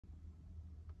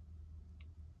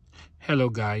Hello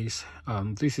guys,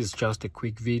 this is just a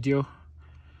quick video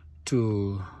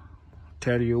to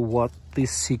tell you what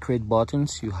these secret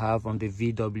buttons you have on the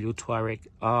VW Touareg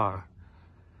are.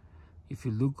 If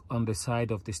you look on the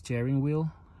side of the steering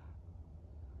wheel,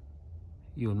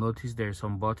 you'll notice there's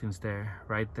some buttons there,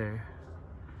 right there.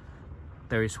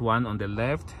 There is one on the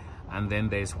left and then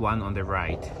there's one on the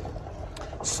right.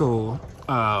 So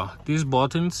these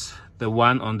buttons, the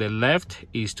one on the left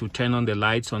is to turn on the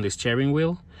lights on the steering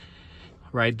wheel.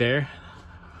 Right there,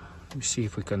 let me see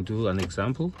if we can do an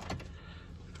example.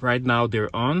 Right now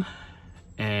they're on,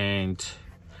 and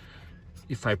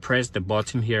if I press the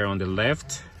button here on the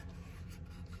left,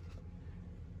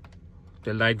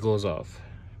 the light goes off.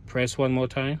 Press one more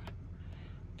time,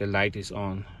 the light is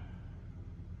on.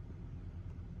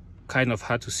 Kind of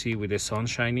hard to see with the sun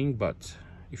shining, but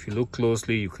if you look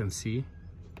closely you can see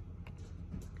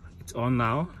it's on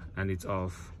now and it's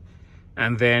off.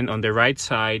 And then on the right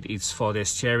side, it's for the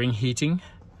steering heating.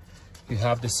 You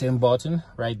have the same button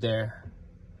right there.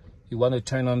 You want to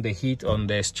turn on the heat on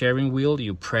the steering wheel,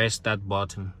 you press that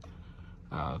button.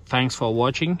 Thanks for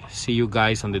watching. See you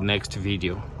guys on the next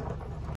video.